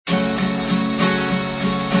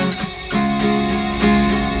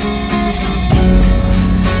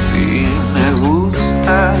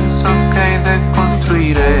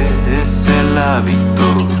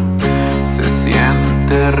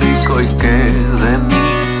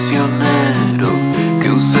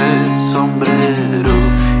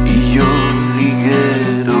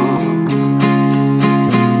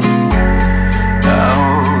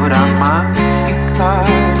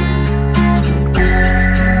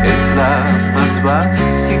la más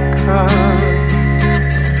básica.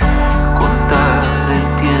 Contar el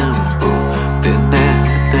tiempo, tener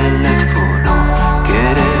teléfono,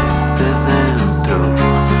 quererte dentro,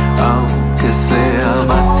 aunque sea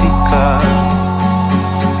básica.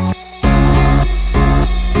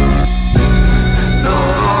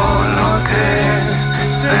 Todo lo que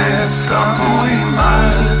sé está muy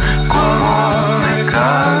mal, como me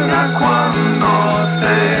carga cuando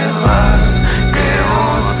te vas, que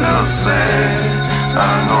otro sea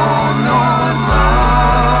algo normal.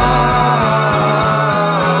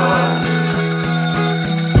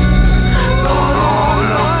 Todo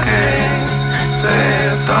lo que sé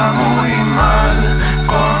está muy mal,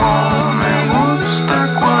 como me gusta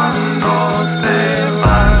cuando te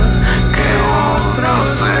vas, que otro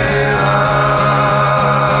sea.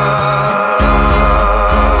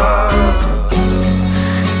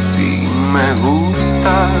 Si me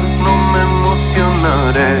gustas no me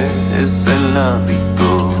emocionaré, es el hábito.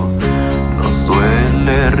 Nos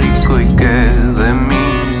duele rico y quede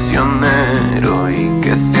misionero, y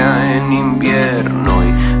que sea en invierno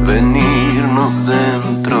y venirnos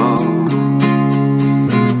dentro.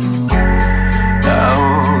 La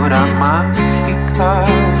hora mágica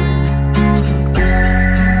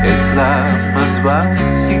es la más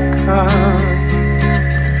básica.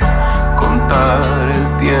 Contar el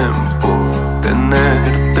tiempo, tener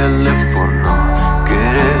teléfono,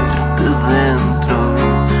 quererte dentro,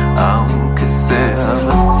 aunque sea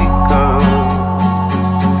básica.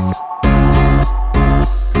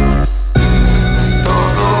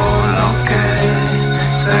 Todo lo que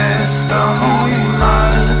sé está muy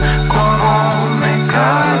mal, como me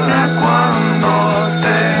carga cuando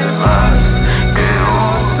te vas, que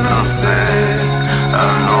otro sea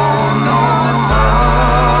algo normal.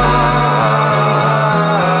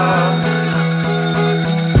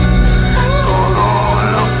 Todo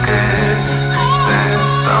lo que sé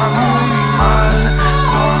está muy mal,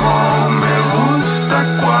 como me gusta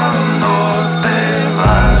cuando te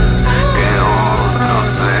vas, que otro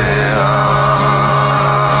sea.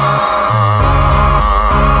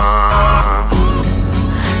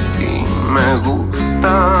 Si me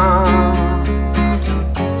gusta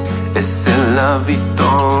es el hábito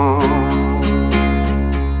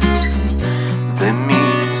de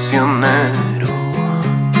misionero,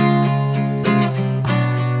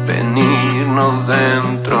 venirnos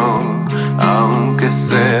dentro, aunque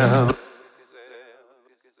sea